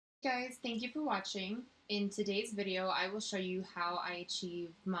Guys, thank you for watching. In today's video, I will show you how I achieve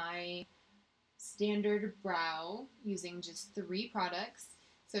my standard brow using just 3 products.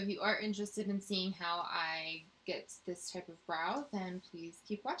 So if you are interested in seeing how I get this type of brow, then please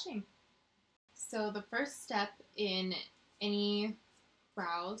keep watching. So the first step in any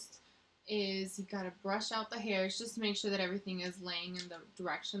brows is you gotta brush out the hairs just to make sure that everything is laying in the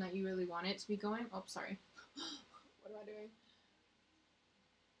direction that you really want it to be going. Oh, sorry. What am I doing?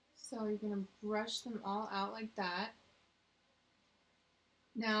 So you're going to brush them all out like that.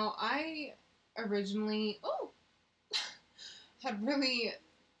 Now, I originally, had really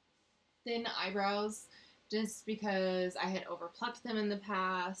thin eyebrows just because I had overplucked them in the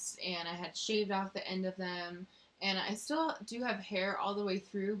past and I had shaved off the end of them. And I still do have hair all the way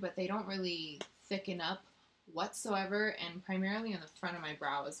through, but they don't really thicken up whatsoever. And primarily on the front of my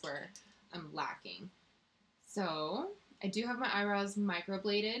brow is where I'm lacking. So I do have my eyebrows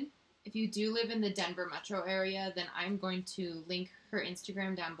microbladed. If you do live in the Denver metro area, then I'm going to link her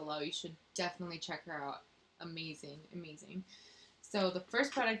Instagram down below. You should definitely check her out. Amazing, amazing. So the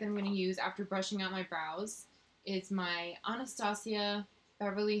first product I'm going to use after brushing out my brows is my Anastasia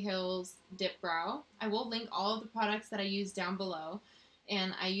Beverly Hills Dipbrow. I will link all of the products that I use down below.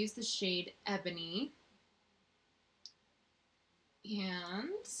 And I use the shade Ebony.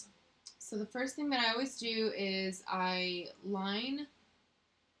 And so the first thing that I always do is I line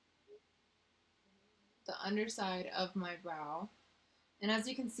the underside of my brow, and as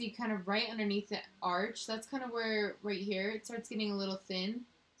you can see, kind of right underneath the arch, that's kind of where right here it starts getting a little thin.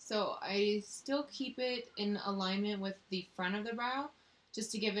 So I still keep it in alignment with the front of the brow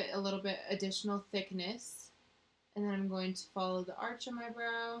just to give it a little bit additional thickness, and then I'm going to follow the arch of my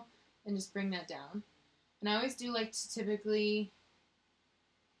brow and just bring that down. And I always do like to typically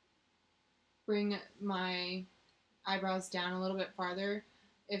bring my eyebrows down a little bit farther.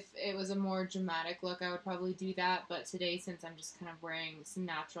 If it was a more dramatic look, I would probably do that, but today, since I'm just kind of wearing some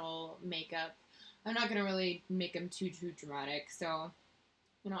natural makeup, I'm not going to really make them too dramatic. So I'm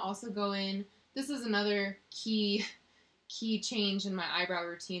going to also go in. This is another key change in my eyebrow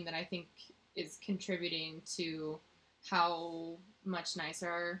routine that I think is contributing to how much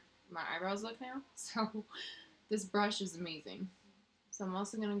nicer my eyebrows look now. So this brush is amazing. So I'm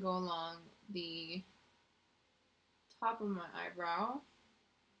also going to go along the top of my eyebrow.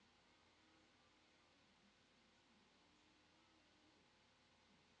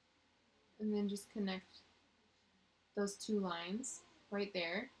 And then just connect those 2 lines right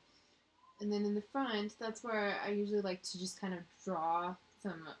there. And then in the front, that's where I usually like to just kind of draw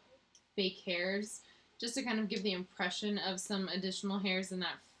some fake hairs, just to kind of give the impression of some additional hairs in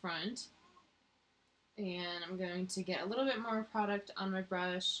that front. And I'm going to get a little bit more product on my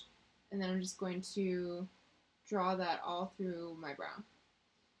brush, and then I'm just going to draw that all through my brow.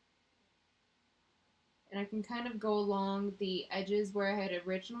 And I can kind of go along the edges where I had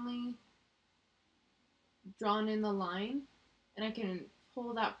originally drawn in the line, and I can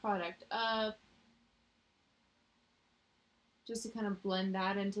pull that product up just to kind of blend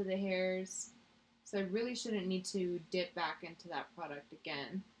that into the hairs. So I really shouldn't need to dip back into that product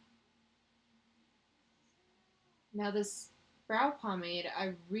again. Now this brow pomade,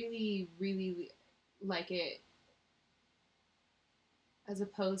 I really like it as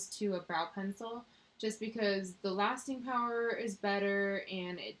opposed to a brow pencil, just because the lasting power is better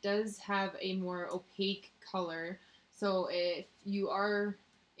and it does have a more opaque color. So if you are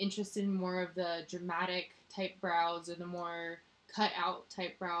interested in more of the dramatic type brows or the more cut out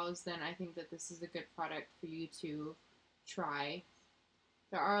type brows, then I think that this is a good product for you to try.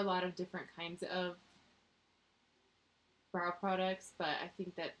 There are a lot of different kinds of brow products, but I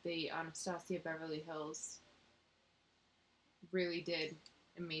think that the Anastasia Beverly Hills really did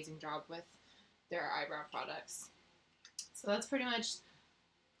an amazing job with their eyebrow products. So that's pretty much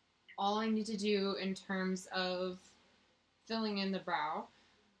all I need to do in terms of filling in the brow.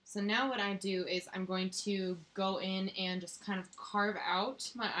 So now what I do is I'm going to go in and just kind of carve out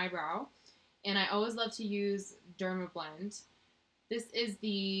my eyebrow. And I always love to use Dermablend. This is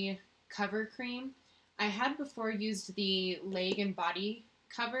the cover cream. I had before used the leg and body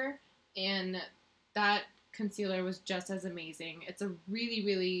cover, and that concealer was just as amazing. It's a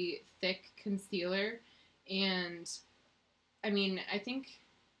really thick concealer, and I mean, I think,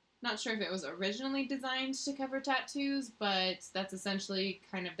 not sure if it was originally designed to cover tattoos, but that's essentially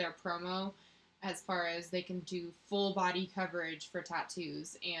kind of their promo as far as they can do full body coverage for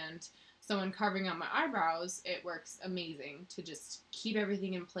tattoos. And so when carving out my eyebrows, it works amazing to just keep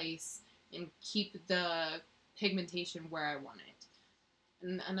everything in place and keep the pigmentation where I want it.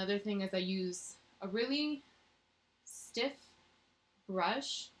 And another thing is I use a really stiff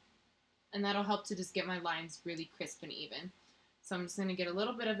brush and that'll help to just get my lines really crisp and even. So I'm just going to get a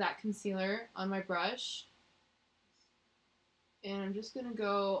little bit of that concealer on my brush, and I'm just going to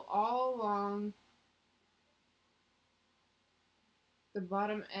go all along the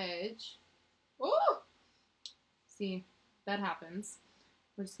bottom edge. Oh! See, that happens.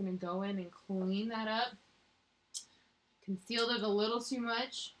 We're just going to go in and clean that up. Concealed it a little too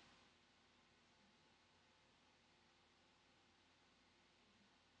much.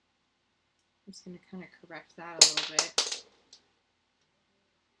 I'm just going to kind of correct that a little bit.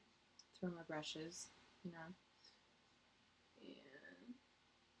 Throw my brushes, you know. And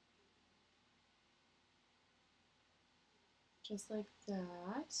just like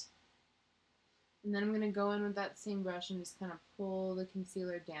that. And then I'm going to go in with that same brush and just kind of pull the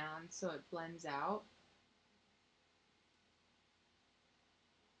concealer down so it blends out.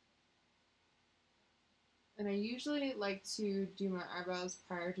 And I usually like to do my eyebrows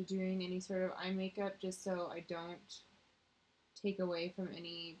prior to doing any sort of eye makeup just so I don't take away from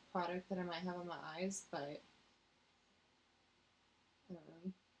any product that I might have on my eyes, but I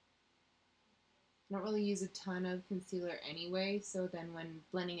don't really use a ton of concealer anyway, so then when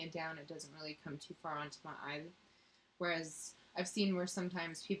blending it down it doesn't really come too far onto my eye. Whereas I've seen where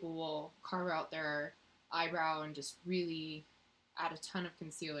sometimes people will carve out their eyebrow and just really add a ton of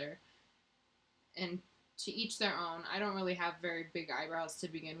concealer. And to each their own. I don't really have very big eyebrows to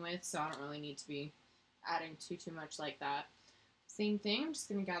begin with, so I don't really need to be adding too much like that. Same thing, I'm just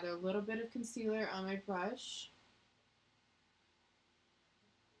going to gather a little bit of concealer on my brush.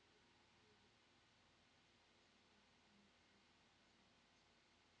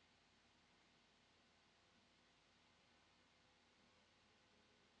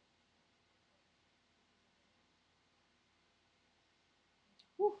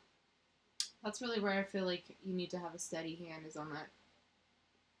 Whew. That's really where I feel like you need to have a steady hand, is on that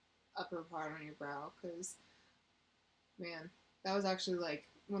upper part on your brow, because, man, that was actually like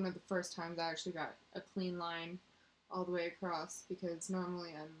one of the first times I actually got a clean line all the way across, because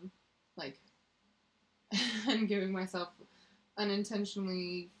normally I'm like I'm giving myself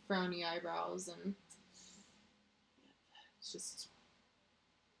unintentionally frowny eyebrows, and it's just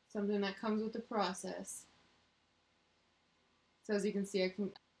something that comes with the process. So as you can see, I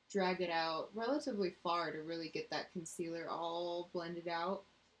can drag it out relatively far to really get that concealer all blended out.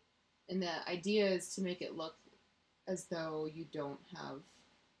 And the idea is to make it look as though you don't have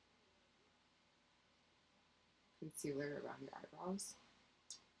concealer around your eyebrows.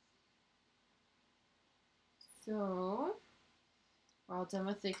 So we're all done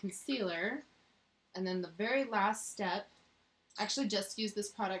with the concealer. And then the very last step, I actually just used this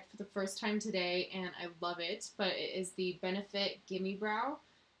product for the first time today and I love it, but it is the Benefit Gimme Brow.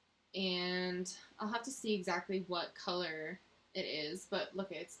 And I'll have to see exactly what color it is, but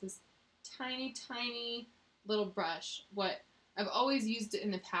look, it's this tiny, tiny little brush. What I've always used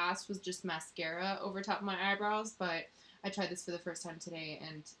in the past was just mascara over top of my eyebrows, but I tried this for the first time today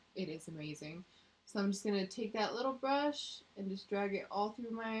and it is amazing. So I'm just going to take that little brush and just drag it all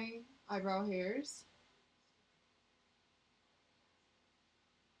through my eyebrow hairs.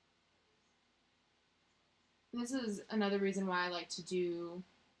 And this is another reason why I like to do,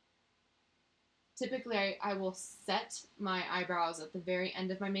 typically I will set my eyebrows at the very end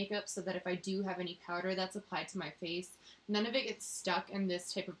of my makeup so that if I do have any powder that's applied to my face, none of it gets stuck in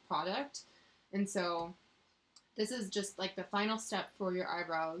this type of product. And so this is just like the final step for your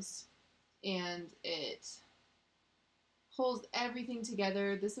eyebrows, and it pulls everything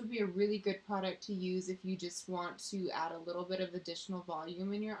together. This would be a really good product to use if you just want to add a little bit of additional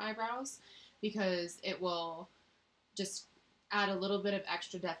volume in your eyebrows, because it will just add a little bit of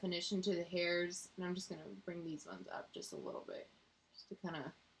extra definition to the hairs. And I'm just going to bring these ones up just a little bit, just to kind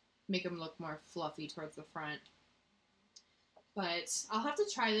of make them look more fluffy towards the front. But I'll have to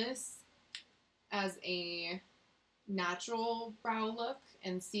try this as a natural brow look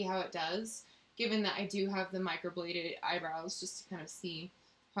and see how it does, given that I do have the microbladed eyebrows, just to kind of see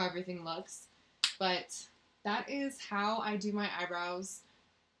how everything looks. But that is how I do my eyebrows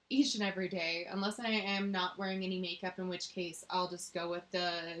each and every day, unless I am not wearing any makeup, in which case I'll just go with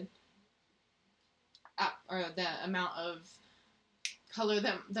the amount of color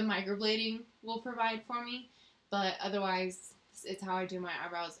that the microblading will provide for me. But otherwise, it's how I do my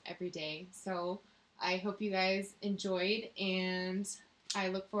eyebrows every day. So I hope you guys enjoyed, and I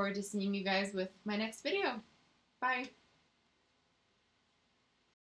look forward to seeing you guys with my next video. Bye!